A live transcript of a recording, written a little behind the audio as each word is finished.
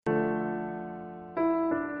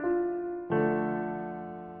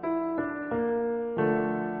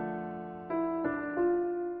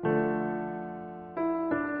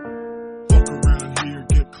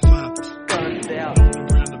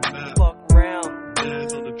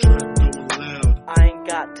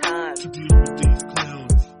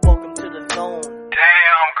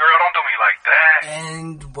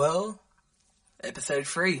episode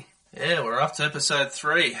 3. Yeah, we're up to episode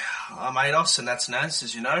 3. I'm Ados and that's Naz,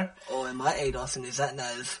 as you know. Oh, am I Ados and is that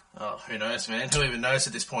Naz? Oh, who knows, man? Who even knows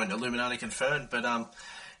at this point? Illuminati confirmed. But,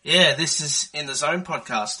 yeah, this is In The Zone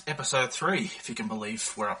podcast, episode 3, if you can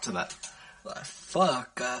believe we're up to that. Like,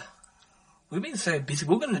 fuck, we've been so busy.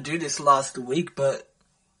 We were going to do this last week, but,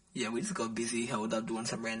 yeah, we just got busy, held up doing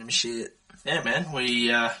some random shit. Yeah, man,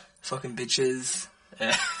 we, Fucking bitches.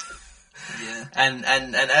 Yeah. Yeah.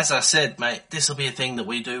 And as I said, mate, this will be a thing that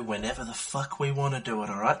we do whenever the fuck we want to do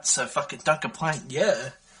it, alright? So fucking don't complain. Yeah.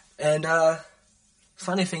 And,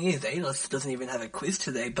 funny thing is, Ados doesn't even have a quiz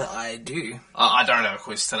today, but I do. I don't have a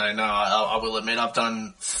quiz today, no. I will admit I've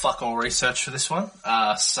done fuck all research for this one.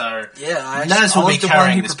 So yeah, Naz will be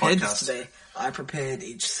carrying this podcast today. I prepared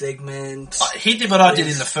each segment. He did what I did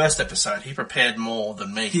in the first episode. He prepared more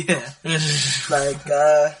than me. Yeah.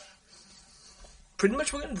 Like, pretty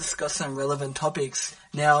much we're going to discuss some relevant topics.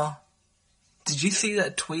 Now, did you see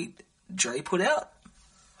that tweet Dre put out?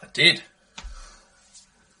 I did.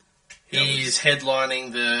 He's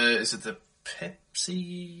headlining the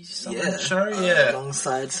Pepsi show? Yeah.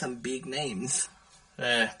 Alongside some big names.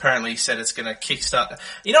 Apparently he said it's going to kickstart.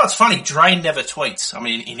 You know, it's funny, Dre never tweets. I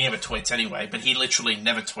mean, he never tweets anyway, but he literally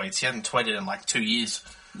never tweets. He hasn't tweeted in like 2 years.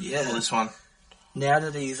 Yeah. For this one. Now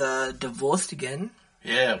that he's divorced again.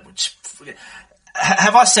 Yeah, which...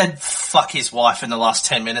 Have I said fuck his wife in the last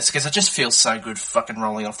 10 minutes? Because it just feels so good fucking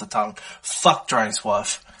rolling off the tongue. Fuck Dre's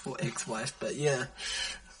wife. Or ex-wife, but yeah.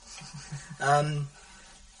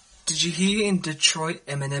 Did you hear in Detroit,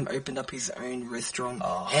 Eminem opened up his own restaurant?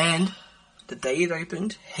 Oh. And the day it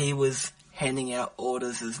opened, he was handing out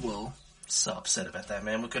orders as well. So upset about that,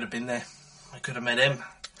 man. We could have been there. We could have met him.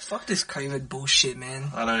 Fuck this COVID bullshit,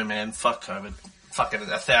 man. I know, man. Fuck COVID. Fucking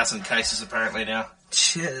 1,000 cases apparently now.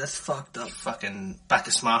 Shit, that's fucked up. Fucking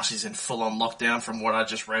Bacchus Marsh is in full-on lockdown from what I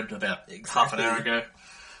just read about half an hour ago.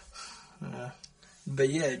 But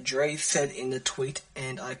yeah, Dre said in the tweet,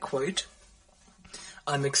 and I quote,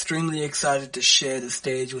 "I'm extremely excited to share the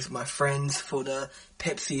stage with my friends for the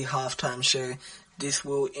Pepsi halftime show. This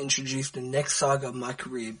will introduce the next saga of my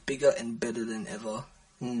career, bigger and better than ever."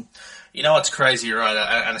 You know what's crazy, right?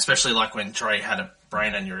 And especially like when Dre had a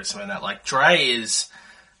brain aneurysm and that. Like, Dre's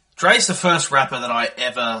the first rapper that I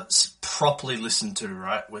ever properly listened to,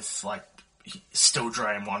 right? With, like, Still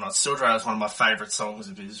Dre and whatnot. Still Dre was one of my favourite songs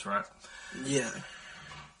of his, right? Yeah.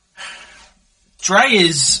 Dre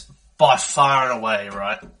is, by far and away,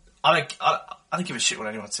 right? I don't give a shit what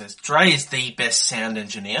anyone says. Dre is the best sound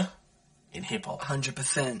engineer in hip-hop.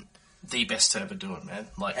 100%. The best to ever do it, man.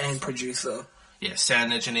 Like, and producer. Yeah,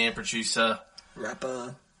 sound engineer, producer.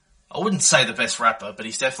 Rapper. I wouldn't say the best rapper, but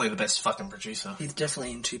he's definitely the best fucking producer. He's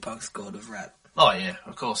definitely in Tupac's God of Rap. Oh, yeah,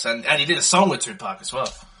 of course. And he did a song with Tupac as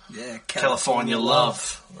well. Yeah, California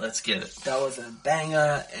Love. Let's get it. That was a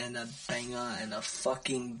banger and a banger and a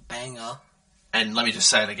fucking banger. And let me just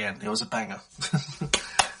say it again. It was a banger.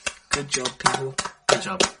 Good job, people. Good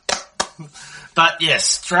job. But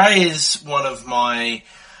yes, Dre is one of my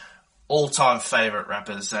all-time favourite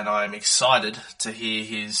rappers, and I'm excited to hear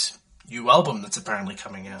his new album that's apparently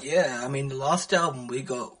coming out. Yeah, I mean, the last album we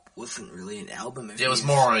got wasn't really an album. It was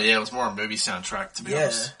more a movie soundtrack, to be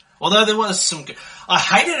honest. Although there was some good... I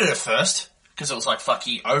hated it at first, because it was like, fuck,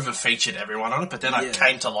 he over-featured everyone on it, but then I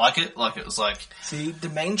came to like it. Like, it was like... See, the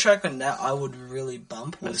main track on that I would really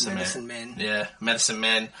bump was Medicine Man. Yeah, Medicine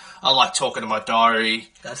Man. I like Talking to My Diary.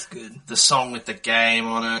 That's good. The song with the game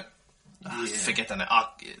on it. I forget the name.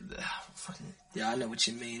 Yeah, I know what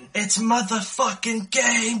you mean. It's motherfucking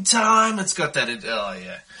game time. It's got that.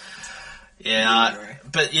 Yeah.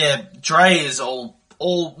 But yeah, Dre is all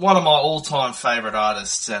one of my all-time favourite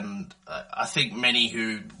artists, and I think many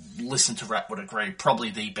who listen to rap would agree.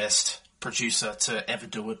 Probably the best producer to ever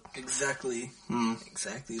do it. Exactly.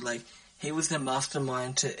 Exactly. Like, he was the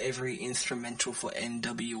mastermind to every instrumental for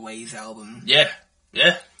NWA's album. Yeah.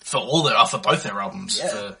 For both their albums.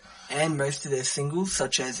 Yeah. And most of their singles,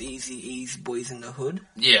 such as Eazy-E's Boys in the Hood.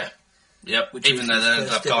 Yeah. Yep. Even though they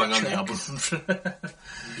ended up going on the album.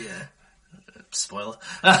 Yeah. Spoiler.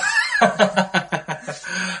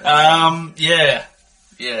 Yeah.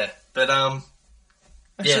 But,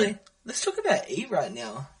 actually, let's talk about E right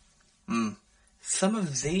now. Some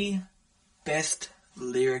of the best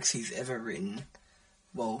lyrics he's ever written.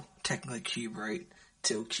 Well, technically Cube wrote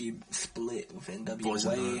till Cube split with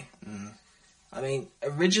NWA. I mean,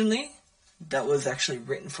 originally, that was actually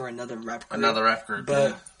written for another rap group.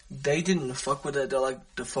 But they didn't fuck with it. They're like,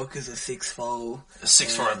 the fuck is a 6-4? A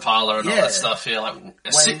 6-4 Impala and all that stuff, yeah. Like,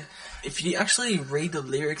 if you actually read the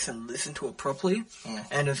lyrics and listen to it properly,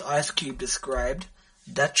 and as Ice Cube described,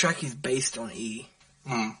 that track is based on E.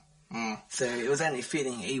 So it was only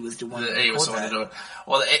fitting he was the one. He was the one to do it.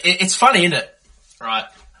 Well, it's funny, isn't it? Right,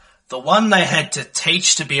 the one they had to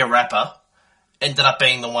teach to be a rapper ended up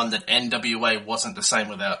being the one that NWA wasn't the same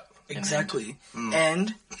without. Exactly,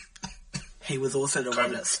 and he was also the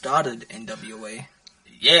one that started NWA.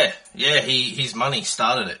 Yeah, his money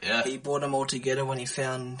started it. Yeah, he brought them all together when he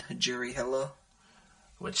found Jerry Heller.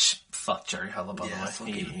 Which, fuck Jerry Heller, by the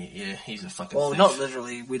way. He's a fucking Well, thief. not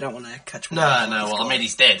literally. We don't want to catch him. No, well, I mean,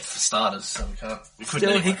 he's dead, for starters, so we can't. We couldn't Still,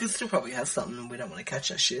 anyway. he could still probably have something, and we don't want to catch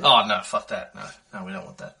that shit. Oh, no, fuck that. No, we don't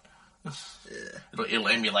want that. Yeah. It'll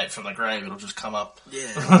emulate from the grave, it'll just come up.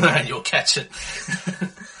 Yeah. And you'll catch it.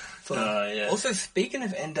 So, also, speaking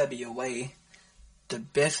of NWA, the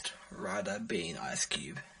best writer being Ice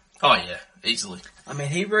Cube. Oh, yeah, easily. I mean,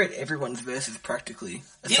 he wrote everyone's verses practically,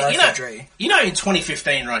 aside from Dre. You know, in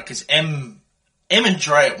 2015, right, because M and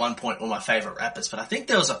Dre at one point were my favourite rappers, but I think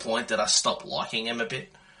there was a point that I stopped liking M a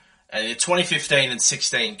bit. And in 2015 and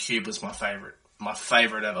 16, Cube was my favourite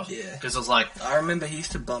ever. Yeah. Because I was like... I remember he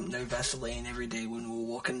used to bump No Vaseline every day when we were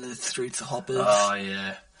walking the streets of Hoppers. Oh,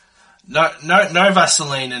 yeah. No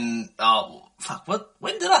Vaseline and... fuck,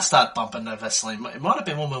 when did I start bumping No Vaseline? It might have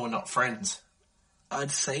been when we were not friends. I'd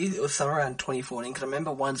say it was somewhere around 2014, because I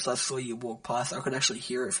remember once I saw you walk past, I could actually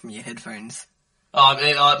hear it from your headphones. Oh,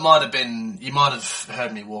 it might have been... You might have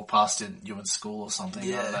heard me walk past you in school or something,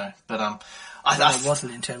 I don't know. But, I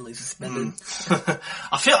wasn't internally suspended.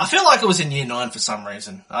 I feel like it was in year 9 for some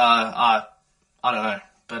reason. I don't know.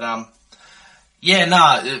 But,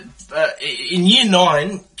 in year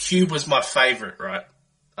 9, Cube was my favourite, right?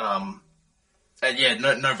 And yeah,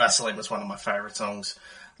 No Vaseline was one of my favourite songs.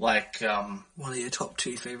 Like, one of your top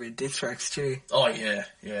 2 favourite diss tracks too. Oh yeah.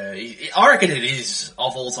 I reckon it is,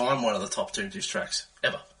 of all time, one of the top 2 diss tracks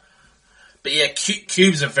ever. But yeah,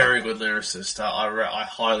 Cube's a very good lyricist. I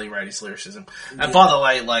highly rate his lyricism. And by the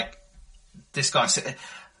way, like, this guy said,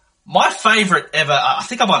 my favourite ever, I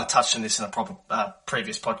think I might have touched on this in a proper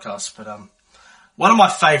previous podcast, but one of my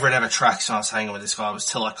favourite ever tracks when I was hanging with this guy was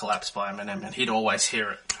Till I Collapse by Eminem, and he'd always hear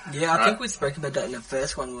it. Yeah, I think we spoke about that in the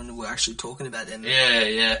first one when we were actually talking about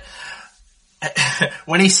Eminem. Yeah.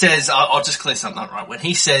 When he says, I'll just clear something up, right? When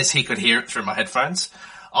he says he could hear it through my headphones,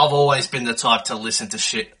 I've always been the type to listen to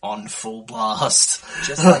shit on full blast.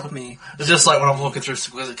 Just like me. Just like when I'm walking through,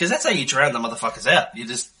 because that's how you drown the motherfuckers out. You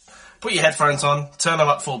just put your headphones on, turn them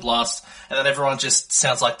up full blast, and then everyone just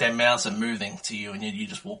sounds like their mouths are moving to you, and you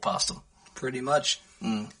just walk past them. Pretty much.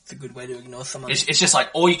 It's a good way to ignore someone. It's just like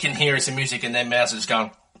all you can hear is the music, and their mouths are just going,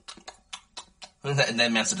 and their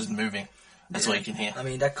mouths are just moving. That's all you can hear. I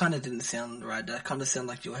mean, that kind of didn't sound right. That kind of sounded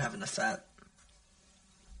like you were having a fat.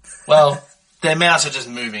 Well, their mouths are just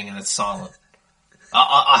moving and it's silent.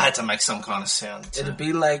 I had to make some kind of sound. It'd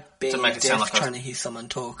be like being to make it deaf sound like trying to hear someone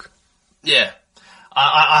talk. Yeah.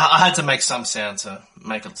 I had to make some sound to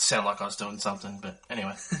make it sound like I was doing something, but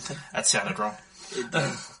anyway, that sounded wrong. It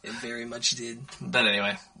did. It very much did. But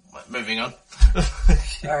anyway, moving on.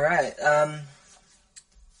 Alright,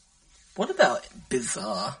 what about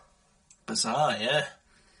Bizarre? Bizarre, yeah.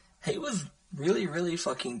 He was really, really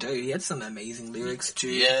fucking dope. He had some amazing lyrics too.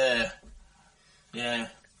 Yeah. I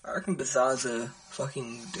reckon Bizarre's a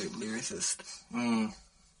fucking dope lyricist.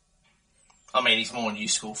 I mean, he's more new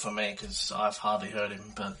school for me because I've hardly heard him,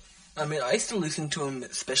 but... I mean, I used to listen to him,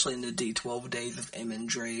 especially in the D12 days of M and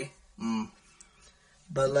Dre.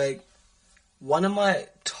 But, like, one of my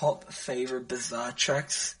top favourite Bizarre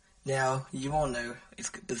tracks, now, you all know it's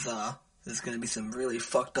Bizarre. There's going to be some really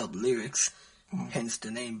fucked up lyrics, hence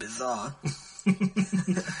the name Bizarre.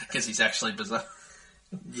 Because he's actually bizarre.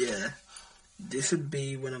 Yeah. This would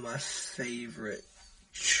be one of my favourite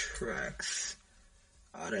tracks.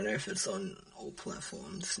 I don't know if it's on all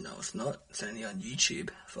platforms. No, it's not. It's only on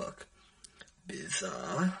YouTube. Fuck.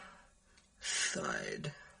 Bizarre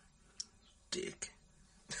Side Dick.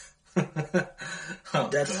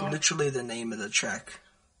 That's God. literally the name of the track.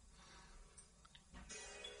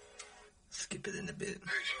 Skip it in a bit.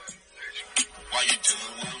 Why you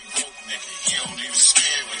dealing with a broke nigga? He don't even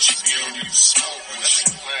spin with you. He don't even smoke with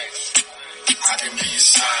you. I can be your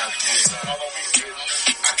side dick.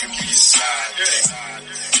 I can be your side dick.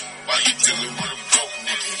 Why you dealing with a broke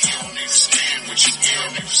nigga? He don't even spin with you. He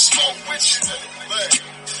don't even smoke with you.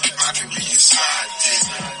 I can be your side dick.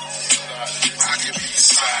 I can be your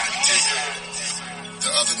side dick. The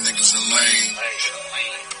other niggas are lame.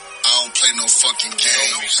 I don't play no fucking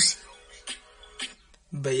games.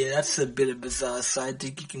 But yeah, that's a bit of Bizarre Side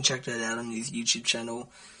Dick. You can check that out on his YouTube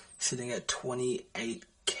channel. Sitting at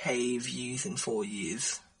 28k views in 4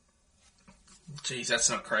 years. Jeez, that's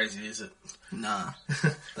not crazy, is it? Nah.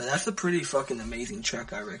 But that's a pretty fucking amazing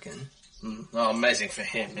track, I reckon. Oh, amazing for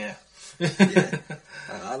him, yeah. Yeah.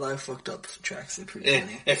 I like fucked up tracks. They're pretty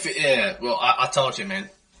funny. Well, I told you, man.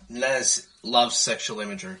 Naz loves sexual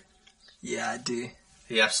imagery. Yeah, I do.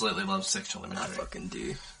 He absolutely loves sexual imagery. I fucking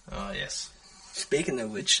do. Oh, yes. Speaking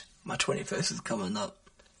of which, my 21st is coming up.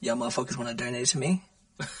 Y'all motherfuckers want to donate to me?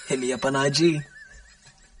 Hit me up on IG.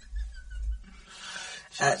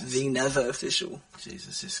 At the Nether Official.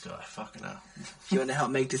 Jesus, this guy. Fucking hell. If you want to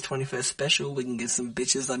help make this 21st special, we can get some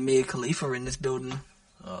bitches like Mia Khalifa in this building.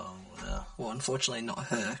 Oh, wow. Well, unfortunately not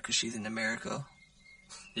her, because she's in America.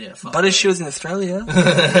 Yeah, fuck But her. if she was in Australia,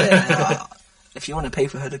 yeah, if you want to pay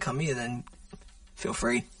for her to come here, then feel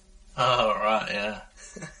free. Oh, right, yeah.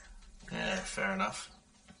 Yeah, fair enough.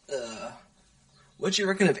 What do you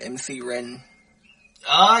reckon of MC Ren?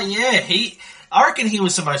 Yeah, I reckon he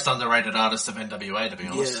was the most underrated artist of NWA, to be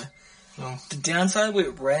honest. Yeah. Oh. The downside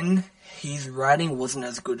with Ren, his writing wasn't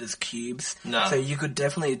as good as Cube's. No. So you could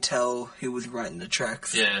definitely tell who was writing the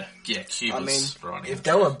tracks. Yeah, Cube I mean, was writing if it.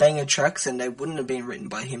 they were banger tracks, then they wouldn't have been written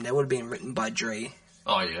by him. They would have been written by Dre.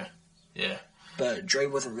 Oh, yeah. Yeah. But Dre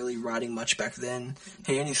wasn't really writing much back then.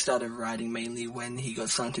 He only started writing mainly when he got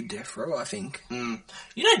signed to Death Row, I think. You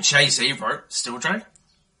know Jay-Z wrote Still Dre?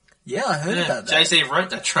 Yeah, I heard about that. Jay-Z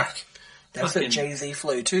wrote that track. That's Fucking- a Jay-Z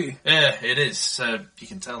flow too. Yeah, it is. So you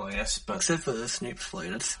can tell, I guess. But Except for the Snoop's flow,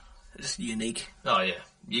 that's just unique. oh yeah,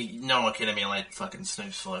 no one can emulate fucking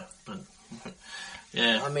Snoop's flow. But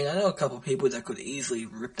yeah, I mean, I know a couple of people that could easily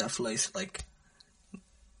rip that flow, like,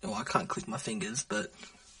 oh, I can't click my fingers, but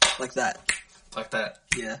like that. like that,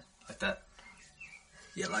 Yeah, like that.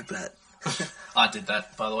 yeah, like that. I did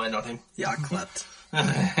that, by the way, not him. Yeah, I clapped.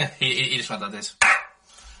 he just went like this.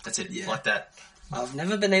 That's it, Yeah. like that. I've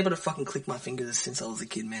never been able to fucking click my fingers since I was a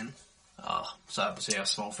kid, man. Oh, so see our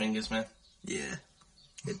small fingers, man. Yeah,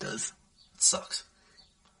 it does. It sucks.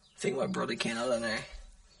 I think my brother can, I don't know.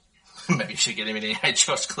 Maybe you should get him in here. Hey,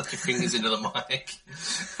 Josh, click your fingers into the mic.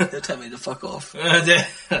 They'll tell me to fuck off.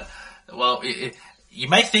 Well, you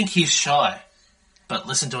may think he's shy, but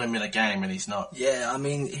listen to him in a game and he's not. Yeah, I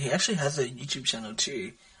mean, he actually has a YouTube channel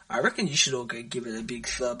too. I reckon you should all go give it a big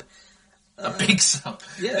sub. A big sub.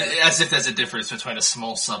 Yeah. As if there's a difference between a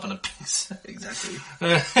small sub and a big sub. Exactly.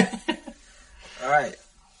 Alright.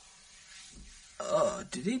 Oh,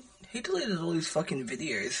 did he deleted all his fucking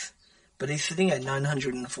videos. But he's sitting at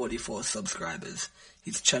 944 subscribers.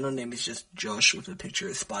 His channel name is just Josh with a picture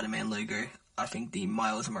of Spider-Man logo. I think the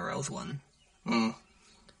Miles Morales one.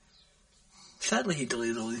 Sadly, he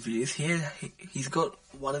deleted all his videos. He's got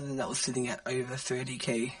one of them that was sitting at over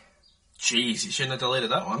 30k. Jeez, you shouldn't have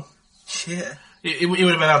deleted that one. Yeah. You would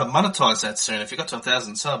have been able to monetize that soon. If you got to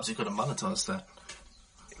 1,000 subs, you could have monetized that.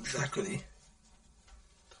 Exactly.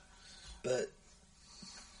 But,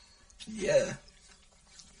 yeah.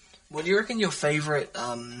 What do you reckon your favourite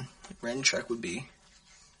Ren track would be?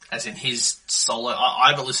 As in his solo... I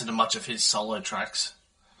haven't listened to much of his solo tracks.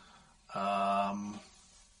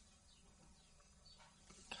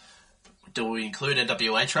 Do we include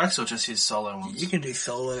NWA tracks or just his solo ones? You can do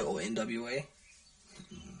solo or NWA.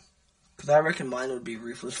 Because I reckon mine would be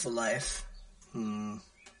Ruthless for Life. I'm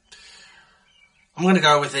going to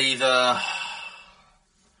go with either...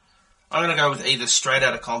 I'm going to go with either Straight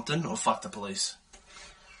Outta Compton or Fuck the Police.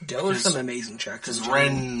 There was some amazing tracks. Because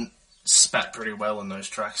Ren spat pretty well in those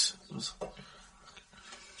tracks.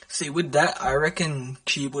 See, with that, I reckon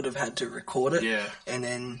Cube would have had to record it. Yeah. And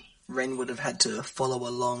then Ren would have had to follow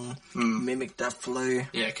along, mimic that flow.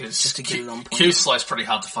 Yeah, because just to get it on point. Cube's flow's pretty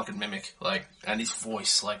hard to fucking mimic. And his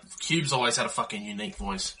voice. Cube's always had a fucking unique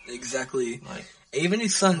voice. Exactly. Even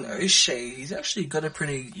his son, O'Shea, he's actually got a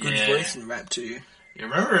pretty good voice in rap too. You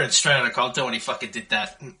remember in Straight Outta Compton when he fucking did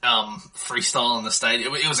that freestyle on the stage? It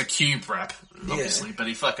was a Cube rap, obviously, but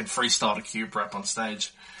he fucking freestyled a Cube rap on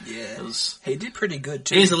stage. Yeah. He did pretty good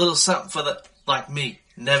too. Here's a little something for the, like me.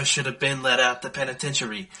 Never should have been let out the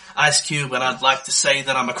penitentiary. Ice Cube, and I'd like to say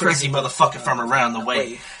that I'm a crazy motherfucker from around the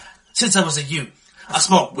way. Since I was a youth, I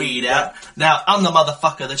smoked weed out. Now I'm the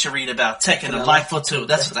motherfucker that you read about, taking a life or two.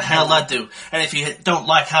 That's what the hell I do. And if you don't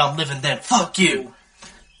like how I'm living, then fuck you.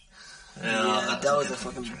 Yeah,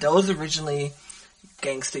 that was originally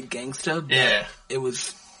Gangsta, but it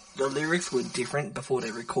was, the lyrics were different before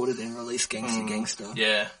they recorded and released Gangsta.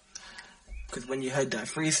 Yeah. Because when you heard that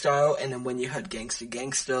freestyle, and then when you heard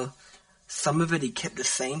Gangsta, some of it he kept the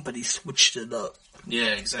same, but he switched it up.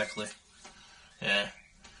 Yeah, exactly. Yeah.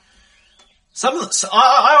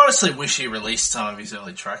 I honestly wish he released some of his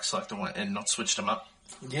early tracks like the one and not switched them up.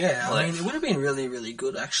 Yeah, I mean, it would have been really, really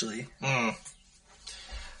good, actually.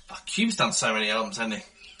 Cube's done so many albums, hasn't he?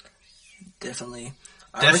 Definitely.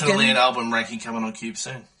 Definitely an album ranking coming on Cube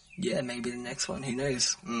soon. Yeah, maybe the next one. Who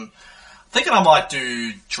knows? Thinking I might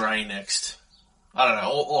do Dre next. I don't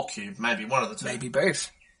know, or Cube, maybe one of the two. Maybe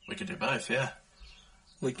both. We could do both, yeah.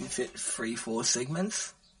 We can fit 3-4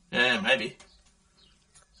 segments. Yeah, maybe.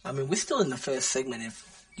 I mean, we're still in the first segment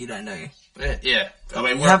if you don't know. Yeah. I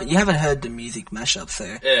mean, you haven't heard the music mashup,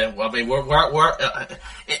 so... Yeah, well, I mean,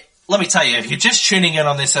 let me tell you, if you're just tuning in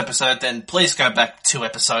on this episode, then please go back 2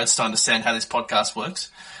 episodes to understand how this podcast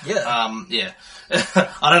works. Yeah. Yeah.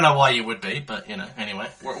 I don't know why you would be, but, anyway.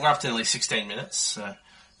 We're up to nearly 16 minutes, so...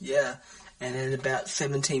 Yeah, and in about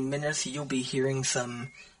 17 minutes, you'll be hearing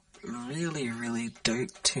some really, really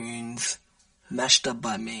dope tunes mashed up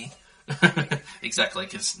by me. Exactly,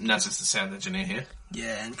 because Naz is the sound engineer here.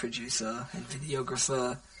 Yeah, and producer, and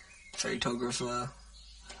videographer, photographer.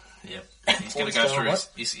 Yep. He's going to go through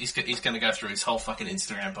he's going to go through his whole fucking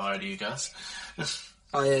Instagram bio to you guys.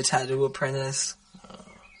 Oh yeah, tattoo apprentice.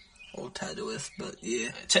 Or tattooist, but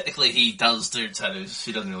yeah. Technically he does do tattoos.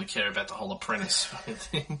 He doesn't really care about the whole apprentice fucking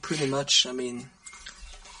thing. Pretty much, I mean,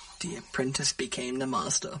 the apprentice became the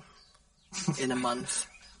master in a month.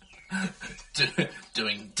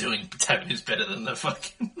 doing tattoos better than the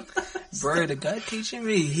fucking... Bro, the guy teaching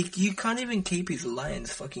me, you can't even keep his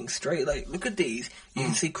lines fucking straight. Like, look at these. You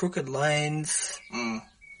can see crooked lines. And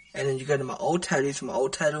then you go to my old tattoos from my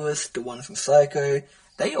old tattooist, the one from Psycho.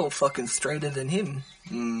 They all fucking straighter than him.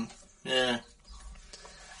 Yeah.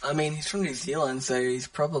 I mean, he's from New Zealand, so he's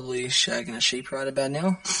probably shagging a sheep right about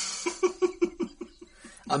now.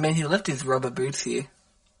 I mean, he left his rubber boots here.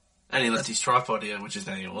 And he left his tripod here, which is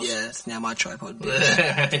now yours. Yeah, it's now my tripod.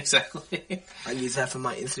 Exactly. I use that for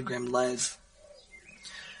my Instagram lives.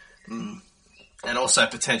 And also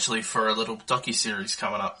potentially for a little docu-series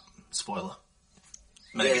coming up. Spoiler.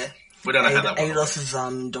 Maybe. Yeah. We don't know how that works. Ados's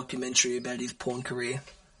documentary about his porn career.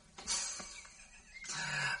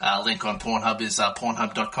 Link on Pornhub is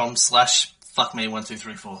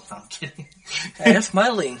pornhub.com/fuckme1234. No, I'm kidding. Hey, that's my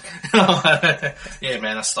link. Yeah,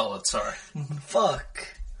 man, I stole it. Sorry. Fuck.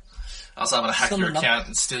 I was able to hack your account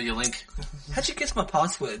and steal your link. How'd you guess my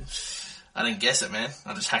password? I didn't guess it, man.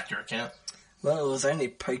 I just hacked your account. Well, it was only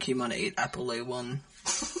Pokemon 8 Apple A1.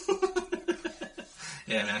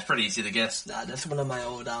 Yeah, man, it's pretty easy to guess. Nah, that's one of my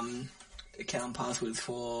old account passwords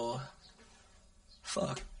for...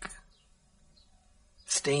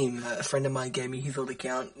 Steam. A friend of mine gave me his old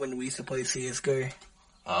account when we used to play CSGO.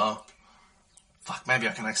 Oh. Fuck, maybe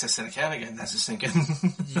I can access that account again. That's just thinking.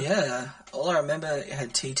 Yeah. All I remember, it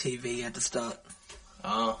had TTV at the start.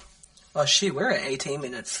 Oh. Oh shit, we're at 18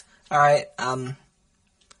 minutes. Alright,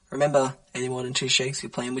 remember, any more than 2 shakes, you're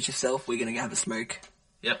playing with yourself, we're gonna go have a smoke.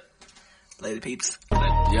 Yep. Later, peeps.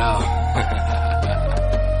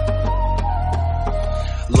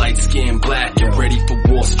 Light skin black and ready for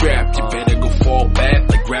war strapped. You better go fall back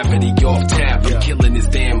like gravity off tap. I'm killing his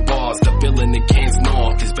damn bars. The villain that can't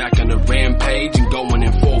north is back on the rampage and going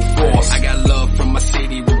in full force. I got love from my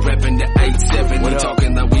city. We're repping the 8-7. We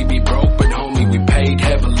talking like we be broke, but homie, we paid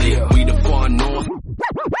heavily. We the far north.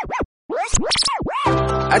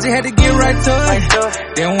 I just had to get right to it.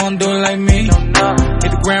 They don't wanna do it like me.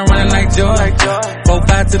 Hit the ground running like Joy.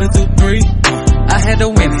 4-5 to the 2-3. I had to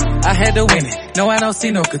win it. No, I don't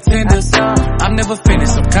see no contenders. I'm never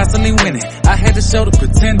finished, I'm constantly winning. I had to show the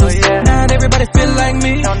pretenders. Not everybody feel like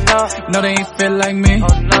me. No, they ain't feel like me.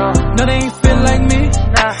 No, they ain't feel like me.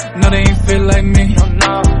 No, they ain't feel like me.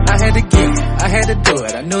 I had to get it, I had to do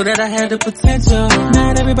it. I knew that I had the potential.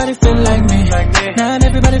 Not everybody feel like me. Not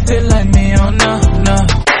everybody feel like me. Oh no.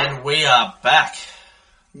 And we are back.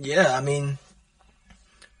 Yeah, I mean,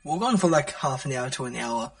 we're going for like half an hour to an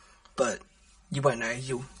hour, but you won't know.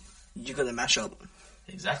 You got to mash up.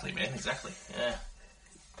 Exactly, man. Exactly. Yeah.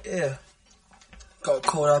 Yeah. Got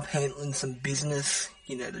caught up handling some business.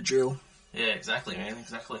 You know the drill. Yeah, exactly, man.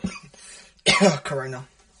 Exactly. Corona.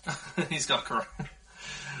 He's got corona.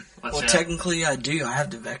 Well, technically I do. I have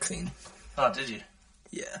the vaccine. Oh, did you?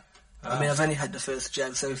 Yeah. I mean, I've only had the first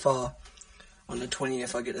jab so far. On the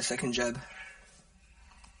 20th, I get the second jab.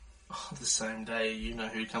 Oh, the same day, you know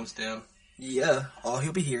who comes down. Yeah. Oh,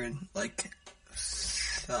 he'll be here in, like,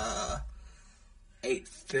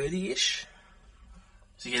 8:30ish.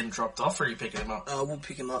 Is he getting dropped off, or are you picking him up? We'll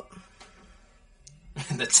pick him up.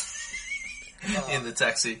 In the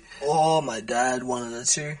taxi. Oh, my dad, one of the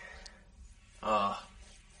two.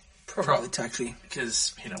 Probably taxi.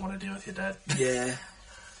 Because he don't want to deal with your dad. Yeah.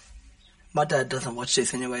 My dad doesn't watch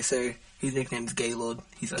this anyway, so his nickname's Gaylord.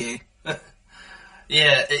 He's gay.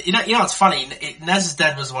 Yeah, you know what's funny? Naz's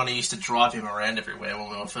dad was the one who used to drive him around everywhere when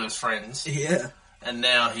we were first friends. Yeah. And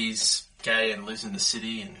now he's gay and lives in the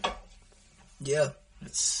city, and yeah,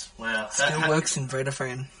 it's wow. Still works in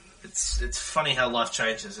Vodafone. It's funny how life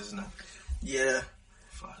changes, isn't it? Yeah.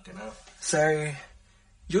 Fucking hell. So,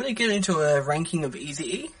 you want to get into a ranking of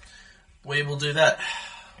Eazy-E? We will do that.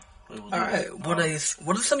 Alright, what are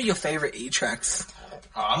some of your favourite E tracks?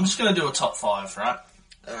 I'm just going to do a top 5, right?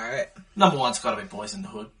 Alright. Number 1's got to be Boys in the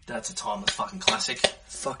Hood. That's a timeless fucking classic.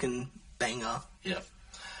 Fucking banger. Yeah.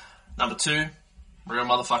 Number 2, Real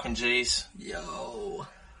Motherfucking G's. Yo.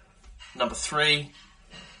 Number 3,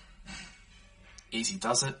 Easy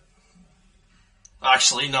Does It.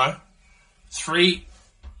 Actually, no. 3.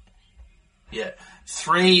 Yeah.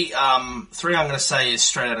 3, I'm going to say is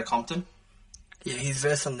Straight Outta Compton. Yeah, his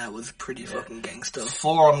verse on that was pretty fucking gangster.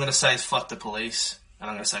 4, I'm going to say is Fuck the Police. And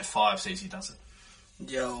I'm going to say 5 is Easy Does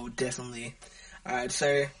It. Yo, definitely. Alright,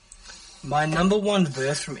 so my number 1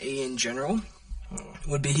 verse from E in general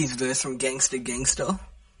would be his verse from Gangsta Gangsta.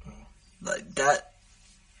 Like, that,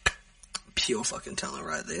 pure fucking talent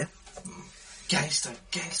right there. Gangster,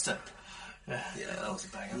 gangster. Yeah, that was a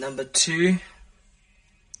banger. Number 2,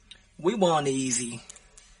 We Want Easy.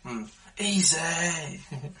 Easy.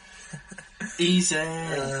 Easy.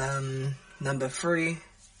 Number 3,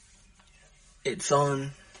 It's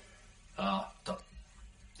On.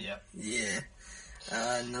 Yeah. Yeah.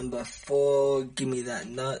 Number 4, Give Me That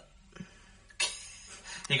Nut.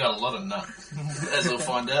 He got a lot of nut, as we'll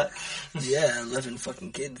find out. Yeah, 11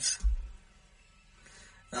 fucking kids.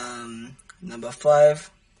 Number 5,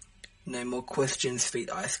 No More Questions, feat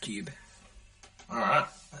Ice Cube. Alright,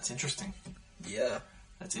 that's interesting. Yeah.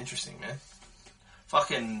 That's interesting, man.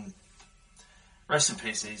 Fucking rest in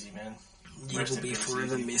peace, Easy, man. You Rest will in be peace,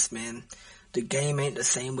 forever Easy. missed, man. The game ain't the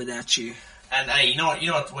same without you. And hey, you know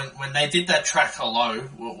what? When they did that track Hello,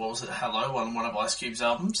 what was it? Hello on one of Ice Cube's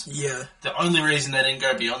albums. Yeah. The only reason they didn't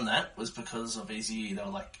go beyond that was because of Eazy-E. They were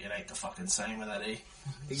like, it ain't the fucking same without E.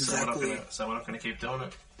 Exactly. So we're not gonna keep doing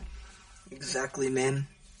it. Exactly, man.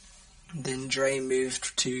 Then Dre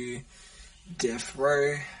moved to Death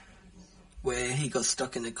Row, where he got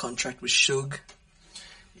stuck in a contract with Suge.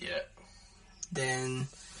 Yeah. Then,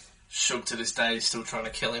 Suge to this day is still trying to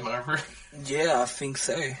kill him over it. yeah, I think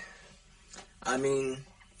so. I mean,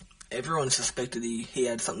 everyone suspected he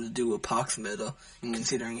had something to do with Park's murder,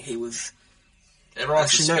 considering he was... Everyone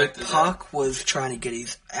Actually, no, suspected Park was trying to get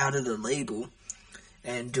his out of the label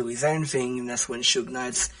and do his own thing, and that's when Suge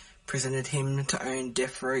Knights presented him to own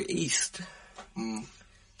Death Row East.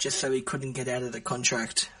 Just so he couldn't get out of the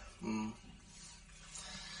contract.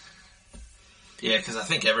 Yeah, because I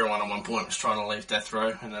think everyone at one point was trying to leave Death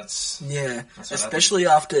Row, and that's... Yeah, That's especially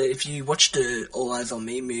after, if you watch the All Eyes on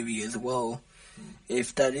Me movie as well,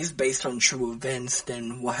 if that is based on true events,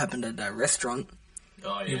 then what happened at that restaurant?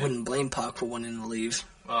 Oh, yeah. You wouldn't blame Park for wanting to leave.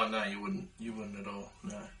 Oh, no, you wouldn't. You wouldn't at all,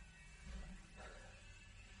 no.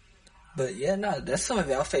 But yeah, no, that's some of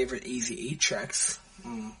our favourite Eazy-E tracks.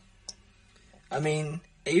 I mean,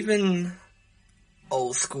 even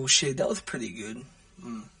old school shit, that was pretty good.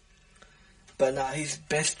 But nah, his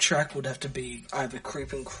best track would have to be either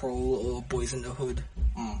Creep and Crawl or Boys in the Hood.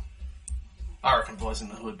 I reckon Boys in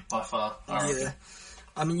the Hood, by far. Yeah.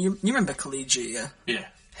 I mean, you remember Collegiate, yeah? Yeah.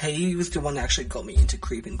 He was the one that actually got me into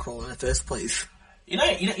Creep and Crawl in the first place. You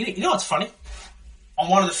know what's funny? I'm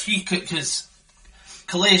one of the few, because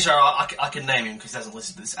Kalesia, I can name him because he doesn't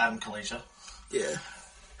listen to this, Adam Kalesia. Yeah.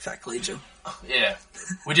 Fat Collegiate. Yeah.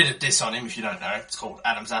 We did a diss on him, if you don't know. It's called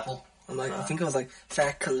Adam's Apple. I'm like, I think I was like,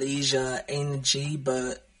 Fat Collegiate, ain't a G,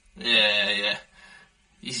 but... Yeah.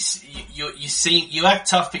 You act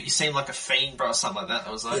tough, but you seem like a fiend, bro, or something like that.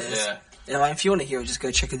 That was like, Yes. yeah. Yeah, if you want to hear it, just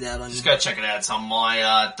go check it out on... Just go check it out. It's on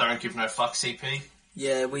my Don't Give No Fucks EP.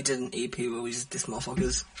 Yeah, we did an EP where we just dissed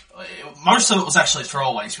motherfuckers. Most of it was actually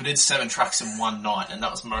throwaways. We did 7 tracks in one night, and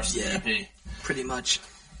that was most of the EP. Pretty much.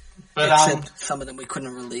 But Except some of them we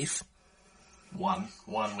couldn't release. One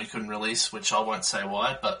we couldn't release, which I won't say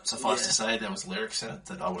why, but suffice to say there was lyrics in it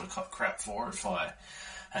that I would have got crap for if I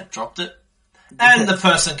had dropped it. And the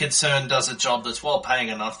person concerned does a job that's well paying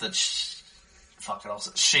enough that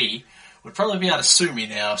she would probably be able to sue me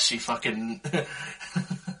now if she fucking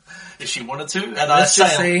if she wanted to. And Let's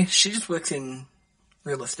just say she just works in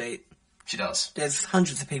real estate. She does. There's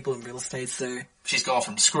hundreds of people in real estate, so... She's gone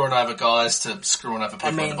from screwing over guys to screwing over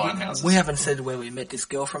people into buying houses. We haven't said where we met this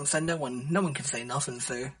girl from, so no one can say nothing,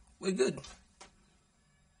 so we're good.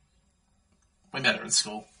 We met her in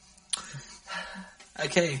school.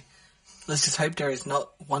 Okay, let's just hope there is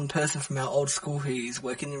not one person from our old school who is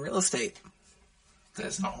working in real estate.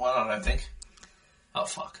 There's not one, I don't think. Oh,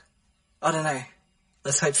 fuck. I don't know.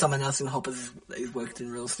 Let's hope someone else in Hoppers is worked in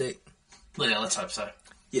real estate. Well, yeah, let's hope so.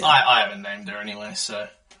 Yeah. I haven't named her anyway, so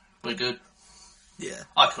we're good. Yeah.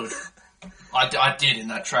 I could. I did in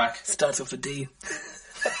that track. Starts off with D.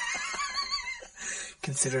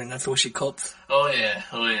 considering that's all she cops. Oh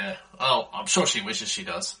yeah. Oh, I'm sure she wishes she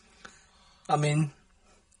does. I mean,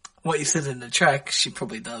 what you said in the track, she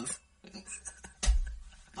probably does.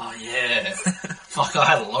 Oh yeah. Fuck, I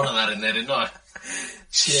had a lot of that in there, didn't I?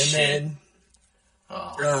 Yeah, man.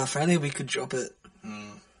 Oh. If only we could drop it.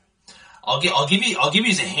 I'll give you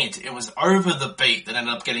a hint. It was over the beat that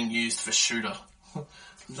ended up getting used for Shooter.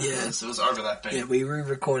 Yeah. So it was over that beat. Yeah, we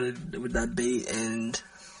re-recorded with that beat and...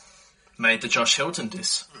 Made the Josh Hilton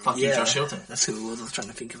diss. Fuck you, Josh Hilton. That's who it was. I was trying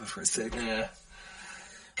to think of it for a sec. Yeah.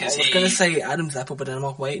 I was going to say Adam's Apple, but then I'm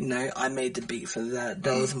like, wait, no, I made the beat for that.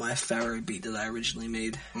 That was my Pharaoh beat that I originally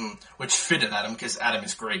made. Which fitted Adam, because Adam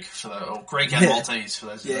is Greek. Or Greek and Maltese, for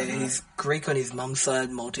those who don't know. He's Greek on his mum's side,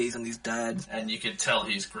 Maltese on his dad. And you could tell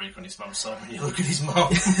he's Greek on his mum's side when you look at his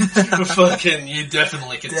mum. Fucking, you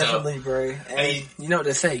definitely could tell. Definitely, bro. And you know what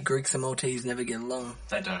they say, Greeks and Maltese never get along.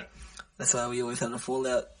 They don't. That's why we always had a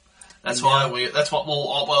fallout.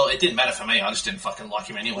 Well, it didn't matter for me, I just didn't fucking like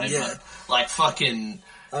him anyway. Yeah. But, like, fucking...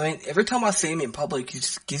 I mean, every time I see him in public, he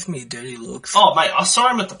just gives me dirty looks. Oh, mate, I saw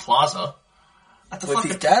him at the plaza. With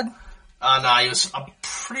his dad? No, he was I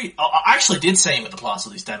actually did see him at the plaza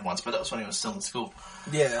with his dad once, but that was when he was still in school.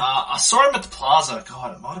 Yeah. I saw him at the plaza,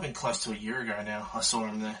 God, it might have been close to a year ago now, I saw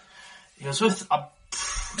him there. He was with,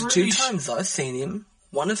 The 2 times I've seen him,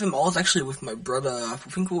 one of them, I was actually with my brother. I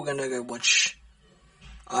think we were going to go watch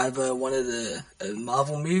either one of the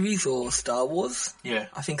Marvel movies or Star Wars. Yeah.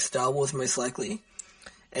 I think Star Wars most likely.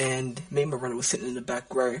 And me and my brother were sitting in the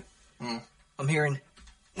back row. I'm hearing,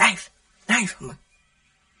 knife! I'm like,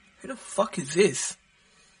 who the fuck is this?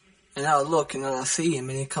 And I look and then I see him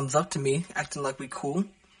and he comes up to me acting like we cool.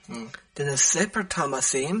 Then a separate time I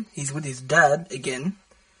see him, he's with his dad again.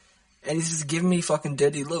 And he's just giving me fucking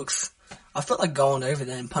dirty looks. I felt like going over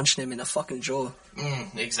there and punching him in the fucking jaw.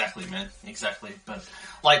 Exactly, man. Exactly. But,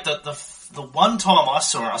 like, the one time I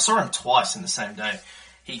saw him twice in the same day.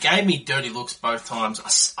 He gave me dirty looks both times.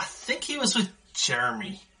 I think he was with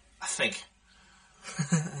Jeremy. I think.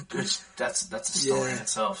 Which, that's a story in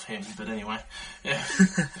itself, him. But anyway. Yeah.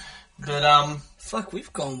 But, Fuck,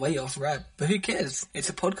 we've gone way off rap. But who cares? It's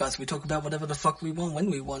a podcast. We talk about whatever the fuck we want when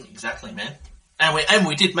we want. Exactly, man. And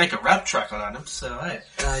we did make a rap track on Adam, so hey.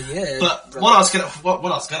 Yeah. But what I was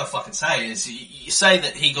gonna fucking say is, you say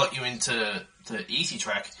that he got you into the Easy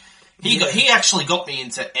track. He actually got me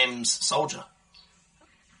into M's Soldier.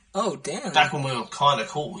 Oh, damn. Back when we were kind of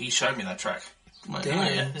cool, he showed me that track. I'm like, damn.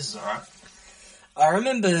 oh yeah, this is alright. I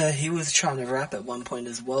remember he was trying to rap at one point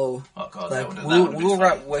as well. Oh god, like, that would we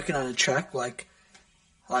were working on a track, like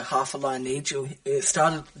half a line each. It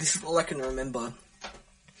started, this is all I can remember.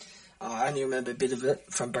 I only remember a bit of it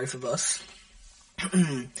from both of us.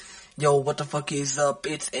 Yo, what the fuck is up?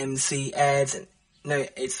 It's MC Ads.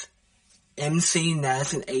 It's MC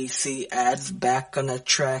Naz and AC Ads back on the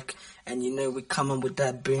track. And you know we're coming with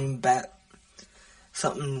that boom bap.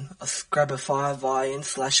 Something, grab a 5 iron,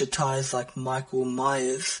 slash your tires like Michael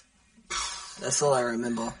Myers. That's all I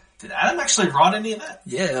remember. Did Adam actually write any of that?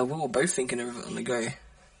 Yeah, we were both thinking of it on the go.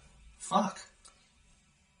 Fuck.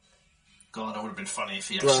 God, that would have been funny if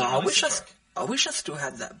he actually released the track. I wish I still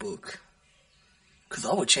had that book. Because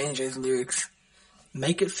I would change those lyrics,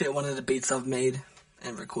 make it fit one of the beats I've made,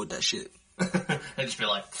 and record that shit. And just be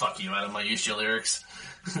like, fuck you, Adam, I used your lyrics.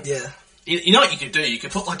 Yeah. You know what you could do? You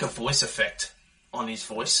could put like a voice effect on his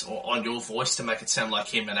voice, or on your voice, to make it sound like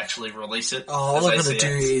him and actually release it. Oh, all I'm going to do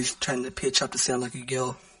is turn the pitch up to sound like a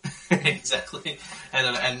girl. Exactly.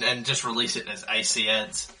 And just release it as AC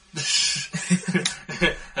Ads.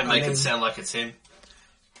 And make it sound like it's him.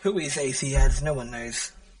 Who is AC Ads? No one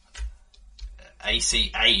knows.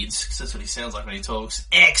 AC AIDS, because that's what he sounds like when he talks.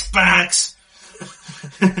 Xbox!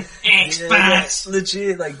 Xbox! Yeah,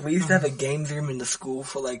 legit, like, we used to have a games room in the school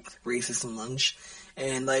for, like, recess and lunch,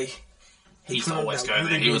 and, like, he's always going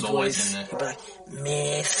there. He was always in there. He'd be like,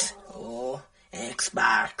 Miss, or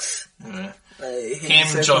Xbox. Yeah.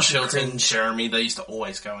 Him, Josh Hilton, Jeremy, they used to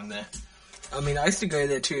always go in there. I mean, I used to go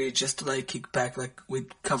there too, just to, like, kick back, like,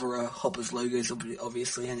 we'd cover our Hoppers logos,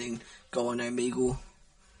 obviously, and then go on Omegle.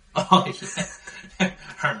 Oh, yeah.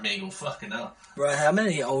 Omegle, fucking hell. Right, how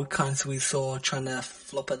many old cunts we saw trying to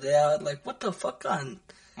flop it out? Like, what the fuck, cunt?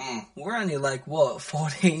 We're only, like, what,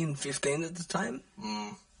 14, 15 at the time?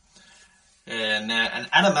 Yeah, and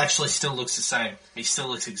Adam actually still looks the same. He still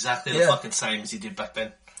looks exactly the fucking same as he did back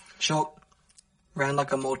then. Short, round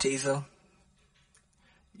like a Malteser.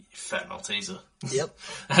 Fat Malteser. Yep.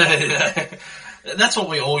 That's what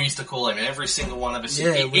we all used to call him. Every single one of us.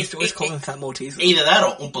 Yeah, we used to always call him Fat Malteser. Either that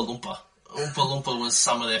or Oompa Loompa. Oompa Loompa was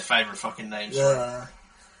some of their favourite fucking names. Yeah.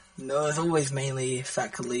 No, it was always mainly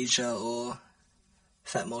Fat Kalesia or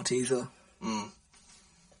Fat Malteser.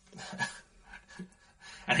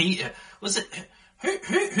 And he was it.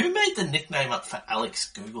 Who made the nickname up for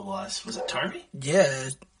Alex Google Eyes? Was it Toby? Yeah,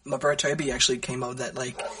 my bro Toby actually came up with that.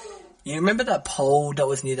 Like, you remember that pole that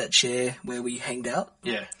was near that chair where we hanged out?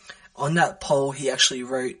 Yeah. On that pole, he actually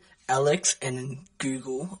wrote Alex and then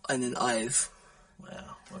Google and then Eyes.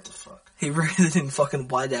 Wow, what the fuck? He wrote it in fucking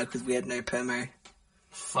whiteout because we had no permo.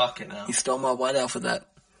 Fucking hell. He stole my whiteout for that.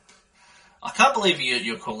 I can't believe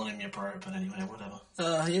you're calling him your bro, but anyway, whatever.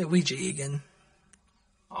 Yeah, we G again.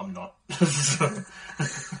 I'm not.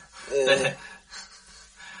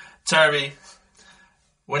 Toby,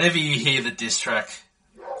 whenever you hear the diss track,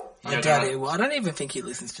 I doubt it. Well, I don't even think he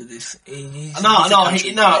listens to this. No,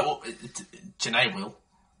 Janae will.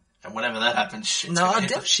 And whenever that happens, shit's No, I gonna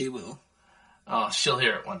doubt hit. she will. Oh, she'll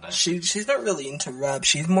hear it one day. She's not really into rap.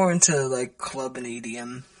 She's more into, like, club and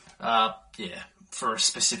EDM. Yeah, for a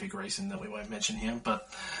specific reason that we won't mention here, but...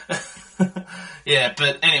 yeah,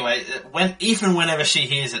 but anyway, whenever she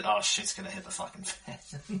hears it, oh, shit's gonna hit the fucking fan.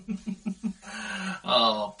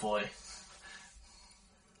 Oh, boy.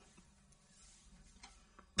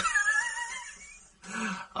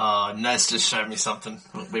 Oh, Naz just showed me something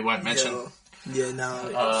we won't mention. Yeah,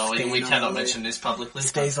 no. We cannot mention this publicly.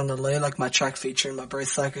 Stays on the low, like my track featuring my bro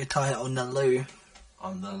Psycho Tie on the low.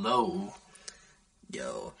 On the low.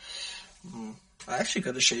 Yo. I actually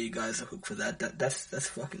got to show you guys a hook for that. That's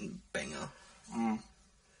fucking banger.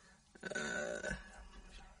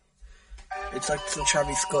 It's like some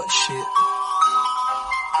Travis Scott shit.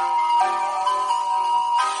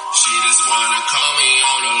 She just wanna call me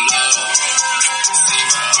on the low. See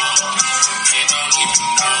my own, they don't even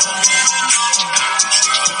know. I'm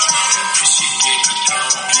drunk, she get it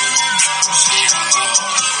done. She a hoe,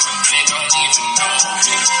 they don't even know.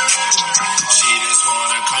 She just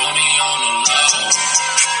wanna call me on the low.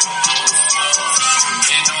 On the phone,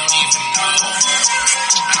 they don't even know.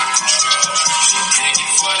 I control, she dig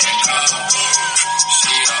it for that hoe.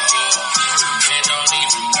 She a hoe, they don't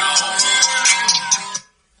even know.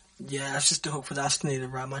 Yeah, that's just a hook for that. I still need to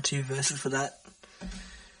write my 2 verses for that.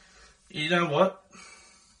 You know what?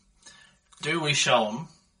 Do we show him?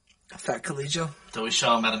 Fat Colegio. Do we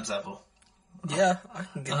show him Adam's apple? Yeah, I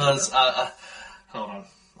can get that. Hold on.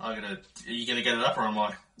 Are you gonna get it up or am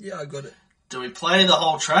I? Yeah, I got it. Do we play the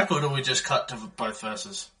whole track or do we just cut to both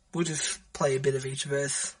verses? We'll just play a bit of each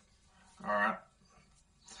verse. Alright.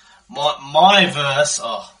 My verse,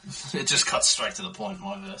 it just cuts straight to the point,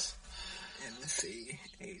 my verse. And let's see.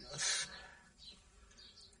 Ados.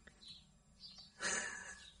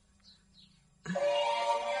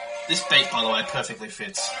 This beat, by the way, perfectly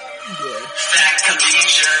fits. Yeah. Fat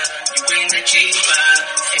Kalisha, you ain't achiever.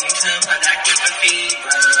 Anytime I like with a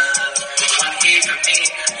fever. One here for me,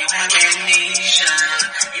 you have amnesia.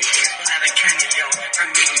 Your ears will have a canyon from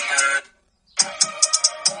me.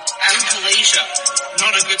 Adam Kalisha,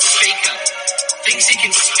 not a good speaker. Thinks he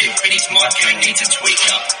can spit, but his mic game needs a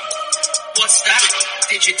tweaker. What's that?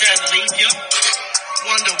 Did your dad leave you?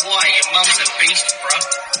 Wonder why your mum's a beast, bruh.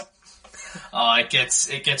 Oh, it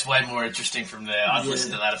gets way more interesting from there. I'd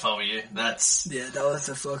listen to that if I were you. Yeah, that was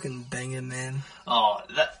a fucking banger, man. Oh,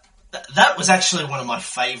 that was actually one of my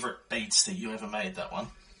favourite beats that you ever made, that one.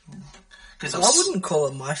 I wouldn't call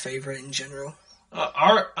it my favourite in general.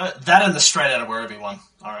 That and the Straight Outta Werribee one,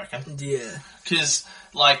 I reckon. Yeah. Because,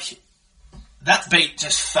 like, that beat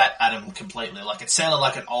just fat Adam completely. Like, it sounded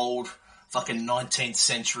like an old fucking 19th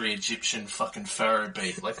century Egyptian fucking pharaoh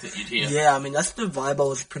beat, like that you'd hear. Yeah, I mean, that's the vibe I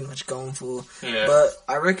was pretty much going for. Yeah. But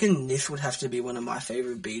I reckon this would have to be one of my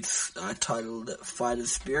favourite beats, titled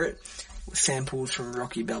Fighter's Spirit, with samples from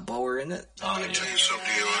Rocky Balboa in it. Oh, yeah. Tell you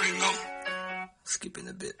something you already know. Skipping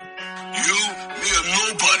a bit. You, me, or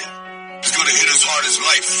nobody is gonna hit as hard as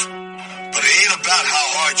life. But it ain't about how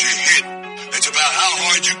hard you hit. It's about how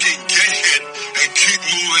hard you can get hit and keep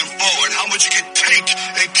moving forward. How much you can take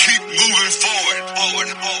and keep moving forward.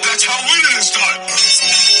 That's how winning is done.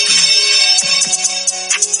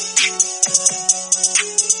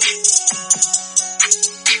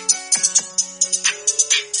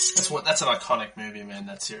 That's an iconic movie, man,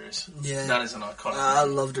 that series. Yeah. That is an iconic I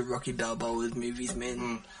movie. love the Rocky Balboa movies,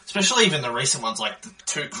 man. Especially even the recent ones, like the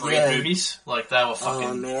 2 Creed movies. Like, they were fucking...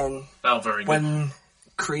 Oh, man. They were very good. When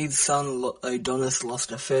Creed's son, Adonis, lost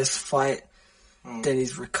the first fight, then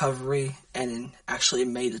his recovery, and then actually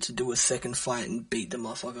made it to do a second fight and beat the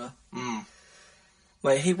motherfucker.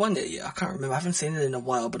 Wait, he won it? Yeah, I can't remember. I haven't seen it in a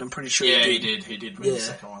while, but I'm pretty sure he did. He did win the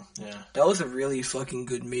second one, yeah. That was a really fucking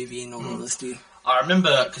good movie, in all honesty. I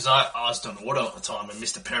remember, because I was doing auto at the time, and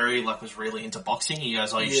Mr. Perry, like, was really into boxing. He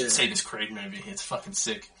goes, you should see this Creed movie. It's fucking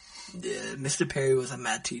sick. Yeah, Mr. Perry was a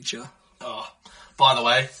mad teacher. Oh, by the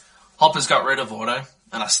way, Hopper's got rid of auto.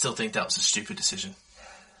 And I still think that was a stupid decision.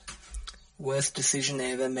 Worst decision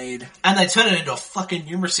they ever made. And they turned it into a fucking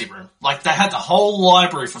numeracy room. Like, they had the whole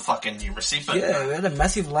library for fucking numeracy, but... Yeah, we had a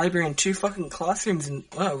massive library and 2 fucking classrooms it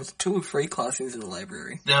was 2 or 3 classrooms in the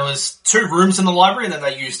library. There was 2 rooms in the library, and then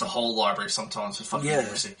they used the whole library sometimes for fucking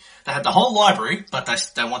numeracy. They had the whole library, but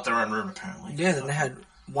they want their own room, apparently. Yeah, then they had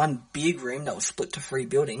one big room that was split to 3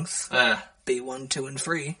 buildings. B1, 2, and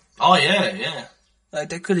 3. Oh, yeah. Like,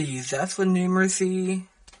 they could have used that for numeracy.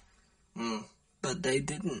 But they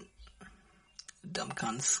didn't. Dumb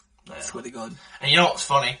cunts. I swear to God. And you know what's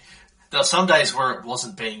funny? There were some days where it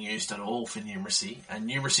wasn't being used at all for numeracy, and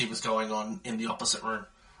numeracy was going on in the opposite room.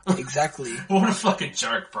 Exactly. What a fucking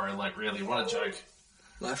joke, bro. Like, really, what a joke.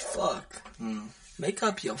 Like, fuck. Make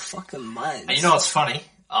up your fucking mind. And you know what's funny?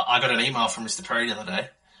 I got an email from Mr. Perry the other day.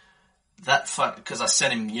 Because I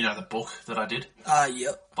sent him, the book that I did.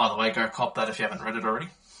 Yep. By the way, go cop that if you haven't read it already.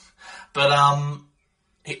 But,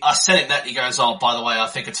 I sent him that, he goes, oh, by the way, I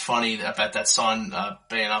think it's funny about that sign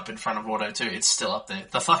being up in front of Auto 2. It's still up there.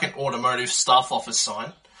 The fucking automotive staff office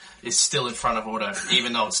sign is still in front of Auto,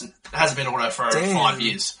 even though it hasn't been Auto for over 5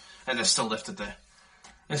 years, and they've still left it there.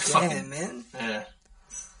 It's fucking... man. Yeah.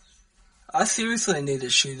 I seriously need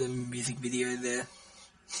to shoot a music video there.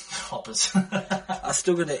 Hoppers. I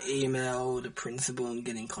still got to email the principal and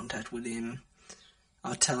get in contact with him.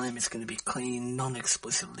 I'll tell him it's going to be clean,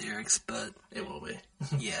 non-explicit lyrics, but... It will be.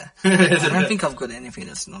 Yeah. I don't think I've got anything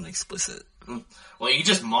that's non-explicit. Well, you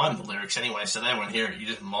just mime the lyrics anyway, so they won't hear it. You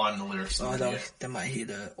just mime the lyrics. They might hear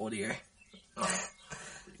the audio. Oh.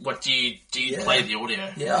 What, do you play the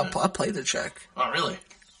audio? Yeah, I play the track. Oh, really?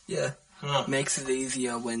 Yeah. Huh. Makes it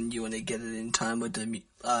easier when you want to get it in time with the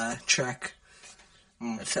track.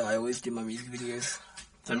 That's how I always do my music videos.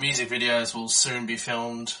 The music videos will soon be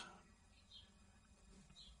filmed...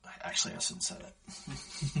 Actually, I shouldn't say that.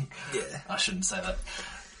 Yeah. I shouldn't say that.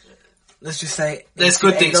 Let's just say... There's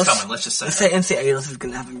good things coming, let's just say Let's say MC Ados is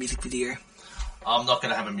going to have a music video. I'm not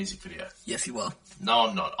going to have a music video. Yes, you will. No,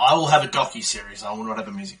 I'm not. I will have a docu-series. I will not have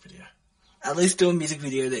a music video. At least do a music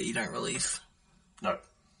video that you don't release. No.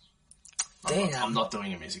 Damn. I'm not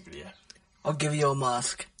doing a music video. I'll give you a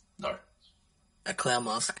mask. No. A clown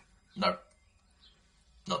mask. No.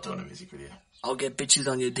 Not doing a music video. I'll get bitches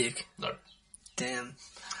on your dick. No. Damn.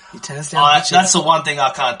 You turn us down bitches. That's the one thing I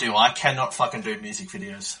can't do. I cannot fucking do music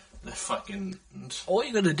videos. They're fucking... All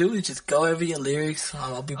you gotta do is just go over your lyrics.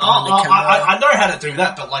 I'll be behind the camera. I know how to do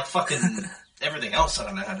that, but like fucking everything else I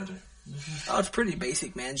don't know how to do. Oh, it's pretty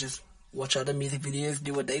basic, man. Just watch other music videos,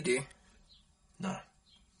 do what they do. No.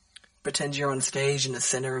 Pretend you're on stage in the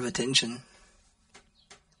center of attention.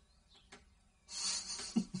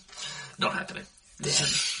 Not happening. Damn.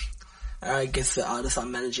 I guess the artist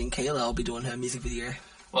I'm managing, Kayla, I'll be doing her music video.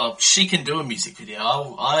 Well, she can do a music video.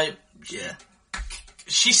 Yeah.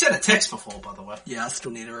 She sent a text before, by the way. Yeah, I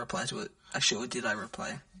still need to reply to it. Actually, did I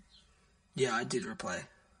reply? Yeah, I did reply.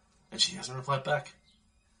 And she hasn't replied back.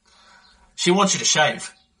 She wants you to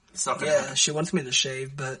shave. It's not going to happen. She wants me to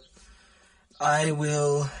shave, but I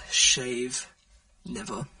will shave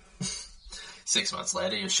never. 6 months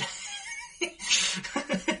later, you shave.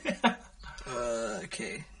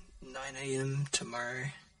 Okay. 9 a.m. tomorrow.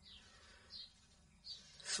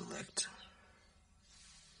 Select.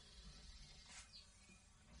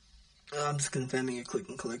 I'm just confirming a click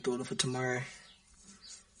and collect order for tomorrow.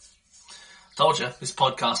 Told you, this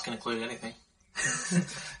podcast can include anything.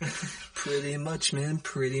 Pretty much, man.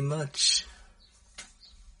 Pretty much.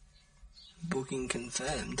 Booking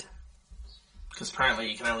confirmed. Because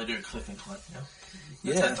apparently you can only do a click and collect, yeah?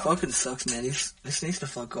 Yeah, it fucking sucks, man. This needs to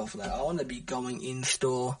fuck off. Like, I want to be going in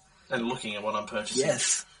store and looking at what I'm purchasing.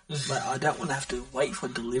 Yes, but I don't want to have to wait for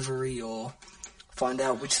delivery or find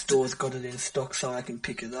out which store's got it in stock so I can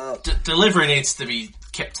pick it up. Delivery needs to be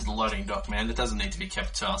kept to the loading dock, man. It doesn't need to be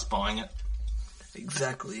kept to us buying it.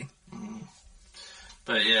 Exactly.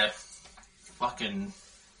 But yeah, fucking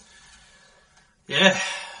yeah.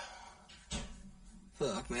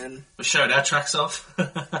 Fuck, man. We showed our tracks off.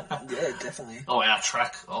 Yeah, definitely. Oh, our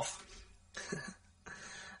track off.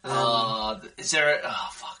 Is there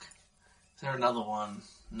another one?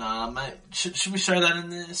 Nah, mate. Should we show that in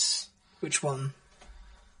this? Which one?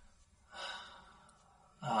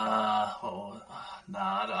 I don't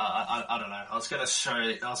know. I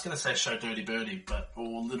was gonna say show Dirty Birdie,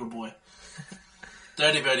 or Little Boy.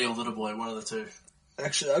 Dirty Birdie or Little Boy, one of the two.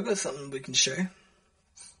 Actually, I've got something we can show.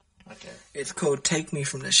 Okay. It's called Take Me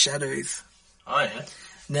From the Shadows. Oh, yeah?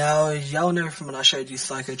 Now, y'all know from when I showed you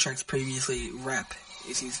Psycho tracks previously, rap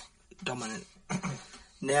is his dominant.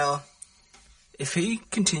 Now, if he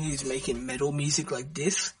continues making metal music like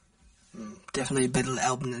this, Definitely a better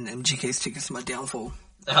album than MGK's Tickets to My Downfall.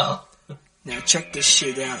 Oh. Now check this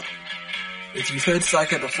shit out. If you've heard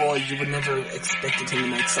Psycho before, you would never have expected him to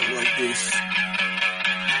make something like this.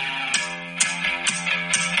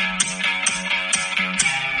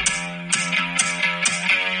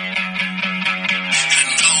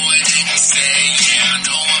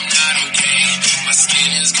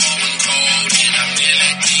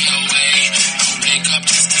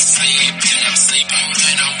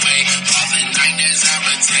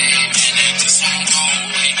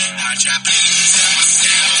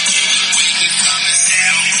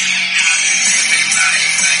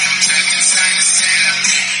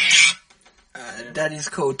 That is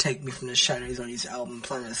called Take Me From The Shadows on his album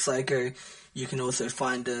Planet Psycho. You can also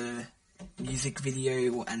find a music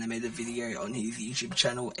video or animated video on his YouTube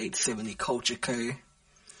channel, 870 Culture Co.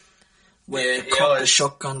 Where Cop the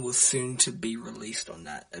Shotgun will soon to be released on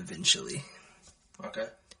that eventually. Okay.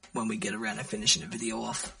 When we get around to finishing the video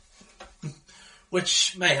off.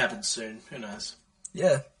 Which may happen soon, who knows?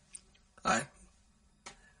 Yeah.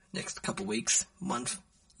 Next couple weeks, month,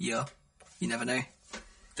 year, you never know.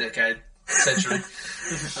 Decade. Century.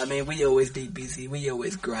 I mean, we always be busy, we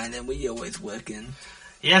always grinding, we always working.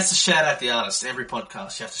 He has to shout out the artist. Every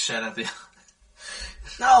podcast, you have to shout out the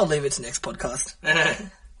No, I'll leave it to next podcast.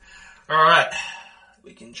 Alright.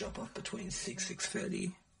 We can drop off between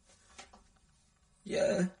 6:30.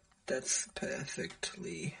 Yeah, that's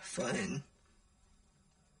perfectly fine.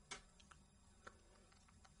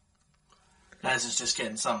 Naz is just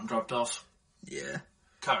getting something dropped off. Yeah.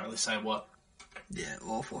 Can't really say what. Yeah,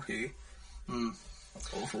 or for who.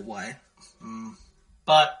 Or for why.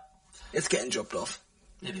 But it's getting dropped off.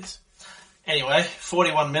 It is. Anyway,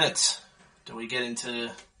 41 minutes. Do we get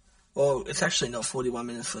into... Well, it's actually not 41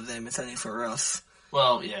 minutes for them, it's only for us.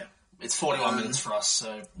 Well, yeah. It's 41 minutes for us,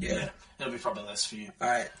 so yeah. It'll be probably less for you.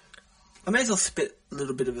 Alright. I may as well spit a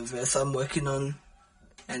little bit of a verse I'm working on,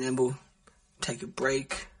 and then we'll take a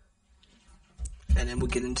break, and then we'll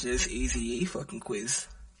get into this Eazy-E fucking quiz.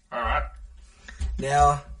 Alright.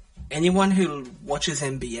 Now, anyone who watches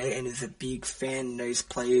NBA and is a big fan, knows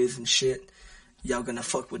players and shit, y'all gonna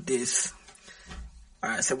fuck with this.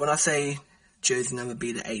 Alright, so when I say jersey number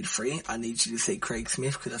be the 8-3, I need you to say Craig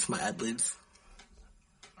Smith, because that's my ad-libs.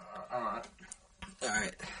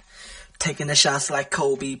 Alright. Taking the shots like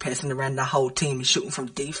Kobe, passing around the whole team, shooting from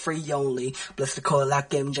D3 only. Bless the call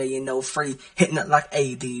like MJ and no free, hitting it like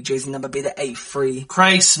AD, jersey number be the 8-3.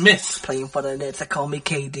 Craig Smith. Playing for the Nets, they call me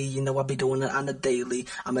KD, you know I be doing it on the daily.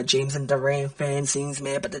 I'm a James and Durant fan, seems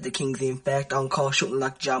mad, but the Kings in fact on call, shooting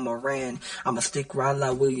like Ja Moran. I'm a stick right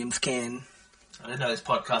like Williams can. I didn't know this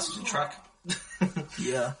podcast was in track.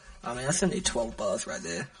 Yeah, I mean that's only 12 bars right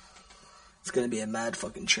there. It's gonna be a mad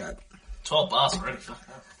fucking trap. 12 bars already, fuck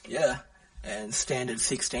that. Yeah. And standard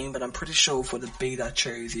 16, but I'm pretty sure for the beat I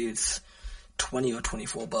chose it's 20 or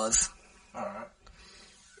 24 bars. Alright.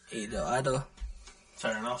 Either.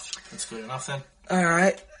 Fair enough. That's good enough then.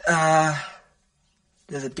 Alright.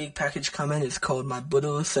 There's a big package coming. It's called My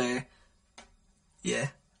Buddha, so yeah.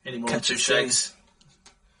 Any more than 2 shakes?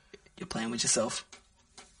 You're playing with yourself.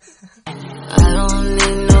 I don't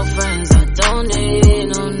need no friends. I don't need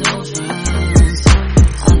no new friends.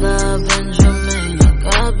 I got Benjamin. I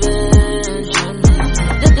got Benjamin.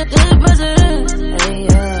 That president, hey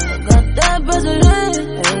yeah, got that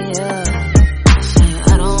president, hey yeah. Say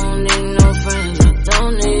I don't need no friends, I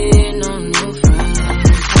don't need no new friends.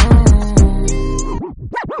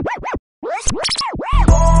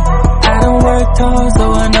 I done worked hard, so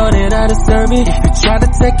I know that I deserve it. If you try to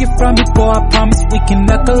take it from me, boy, I promise we can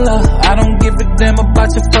knuckle up. I don't give a damn about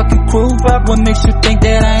your fucking crew. What makes you think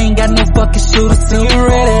that I ain't got no fucking shooters? Team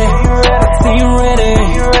ready, team ready,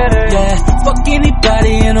 yeah. Fuck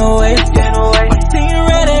anybody in a way, my team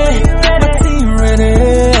ready, my team ready.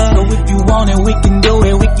 So if you want it, we can do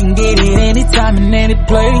it. We can get it anytime and any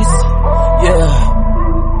place, yeah.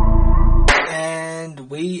 And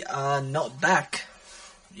we are not back.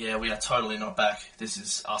 Yeah, we are totally not back. This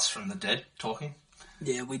is us from the dead talking.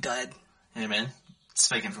 Yeah, we died. Yeah, man.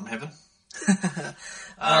 Speaking from heaven.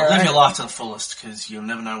 Live Live your life to the fullest, because you'll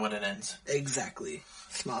never know when it ends. Exactly.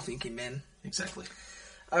 Smart thinking, man. Exactly.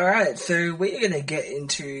 Alright, so we're going to get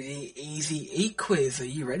into the Eazy-E quiz. Are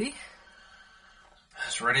you ready?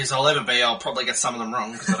 As ready as I'll ever be. I'll probably get some of them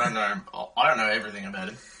wrong, because I don't know everything about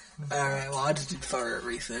him. Alright, well I just did thorough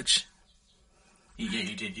research. Yeah,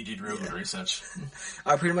 you did. You did real good research.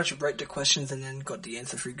 I pretty much wrote the questions and then got the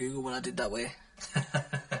answer through Google when I did that way.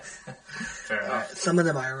 Fair enough. Some of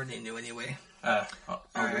them I already knew anyway.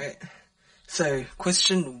 Alright. So,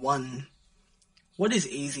 question 1. What is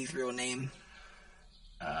Eazy's real name?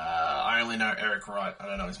 I only know Eric Wright. I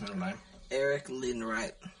don't know his middle name. Eric Lynn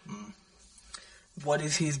Wright. What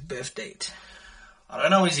is his birth date? I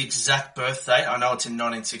don't know his exact birth date. I know it's in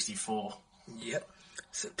 1964. Yep.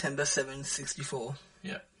 September 7, 64.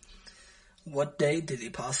 Yeah. What day did he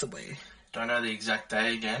pass away? Don't know the exact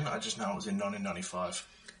day again. I just know it was in 1995.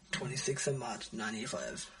 26th of March,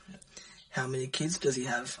 95. Yeah. How many kids does he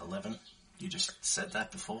have? 11. You just said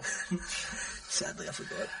that before. Sadly, I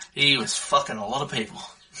forgot. He was fucking a lot of people.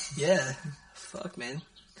 Yeah. Fuck, man.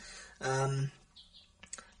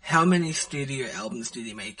 How many studio albums did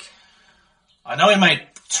he make? I know he made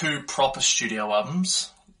 2 proper studio albums.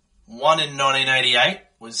 One in 1988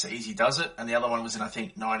 was Eazy-Does-It, and the other one was in, I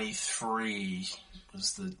think, 93.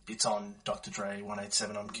 It's on Dr. Dre,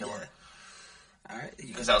 187 on Killer. Yeah. Alright.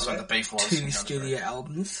 Because that was when the beef was. 2 studio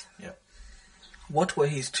albums. Yep. What were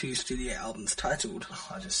his 2 studio albums titled?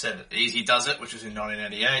 I just said it. Eazy-Does-It, which was in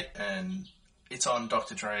 1988, and it's on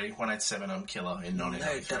Dr. Dre, 187 on Killer in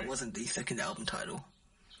 1993. No, that wasn't the second album title.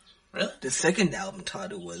 Really? The second album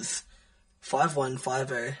title was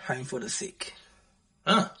 5150 Home for the Sick.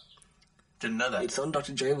 Huh. Didn't know that. It's on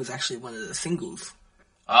Dr. Dre, was actually one of the singles.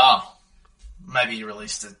 Oh. Maybe he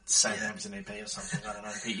released the same name as an EP or something. I don't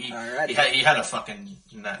know. He had a fucking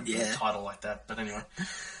title like that. But anyway.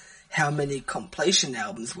 How many compilation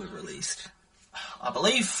albums were released? I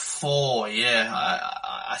believe 4, yeah.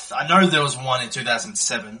 I know there was one in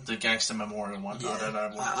 2007, the Gangster Memorial one. Yeah, I don't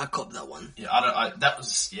know. I copped that one. Yeah,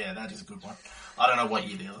 that is a good one. I don't know what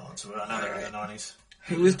year the other ones were. I know they were in the 90s.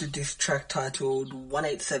 Who was the diss track titled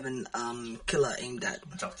 187 Killer aimed at?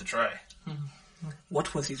 Dr. Dre.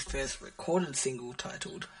 What was his first recorded single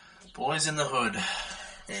titled? Boys in the Hood.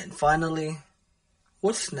 And finally,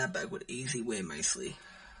 what snapback would Eazy wear mostly?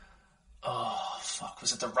 Oh, fuck.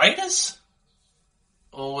 Was it the Raiders?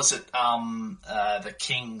 Or was it the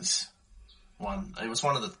Kings one? It was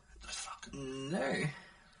one of the... Fuck. No.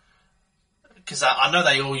 Because I know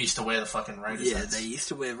they all used to wear the fucking Raiders. Yeah, they used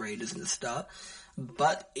to wear Raiders in the start.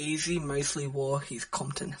 But Eazy mostly wore his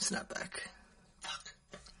Compton snapback. Fuck.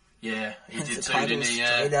 Yeah, he Hence did the too, title didn't he?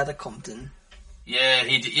 Straight out of Compton. Yeah,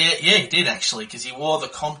 he did. Yeah, he did actually, because he wore the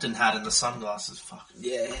Compton hat and the sunglasses. Fuck.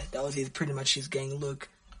 Yeah, that was pretty much his gang look.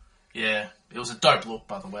 Yeah, it was a dope look,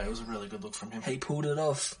 by the way. It was a really good look from him. He pulled it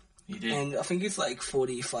off. He did. And I think it's like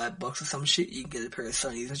 $45 or some shit. You can get a pair of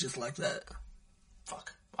Sunnies just like that.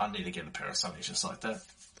 Fuck. I need to get a pair of Sunnies just like that.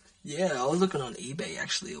 Yeah, I was looking on eBay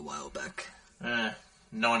actually a while back.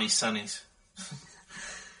 90 Sunnies.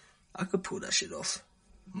 I could pull that shit off.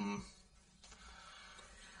 Mm.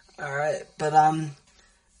 Alright, but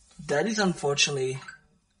that is unfortunately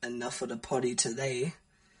enough for the potty today.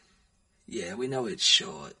 Yeah, we know it's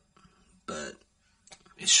short, but...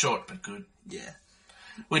 It's short but good. Yeah.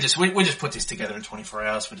 We just put this together in 24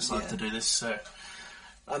 hours. We decided to do this, so...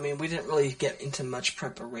 I mean, we didn't really get into much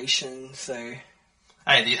preparation, so...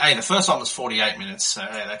 Hey, the first one was 48 minutes, so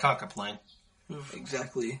hey, they can't complain.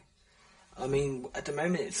 Exactly. I mean, at the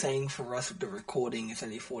moment it's saying for us the recording is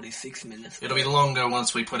only 46 minutes. It'll be longer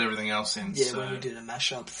once we put everything else in. Yeah, when we do the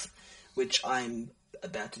mashups, which I'm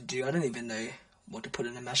about to do. I don't even know what to put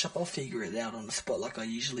in a mashup. I'll figure it out on the spot like I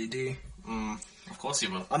usually do. Of course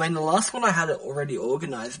you will. I mean, the last one I had it already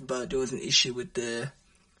organised, but there was an issue with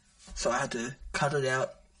so I had to cut it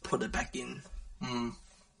out, put it back in.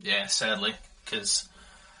 Yeah, sadly, because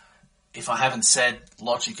if I haven't said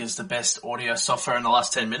Logic is the best audio software in the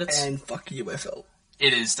last 10 minutes... And fuck UFL.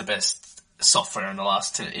 It is the best software in the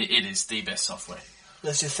last 10... It is the best software.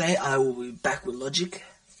 Let's just say I will be back with Logic.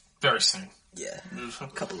 Very soon. Yeah, a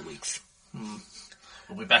couple of weeks.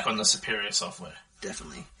 We'll be back on the superior software.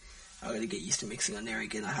 Definitely. I gotta get used to mixing on there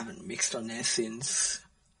again. I haven't mixed on there since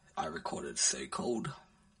I recorded So Cold.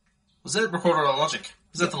 Was that recorded on Logic?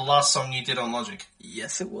 Was that the last song you did on Logic?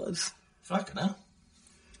 Yes, it was. Fucking hell.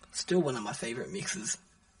 Still one of my favourite mixes.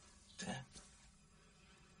 Damn.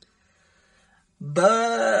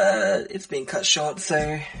 But it's been cut short,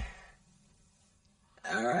 so...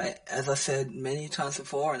 Alright, as I said many times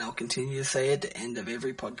before, and I'll continue to say at the end of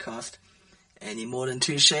every podcast, any more than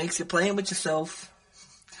 2 shakes, you're playing with yourself.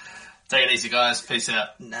 Take it easy, guys. Peace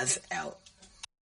out. Naz out.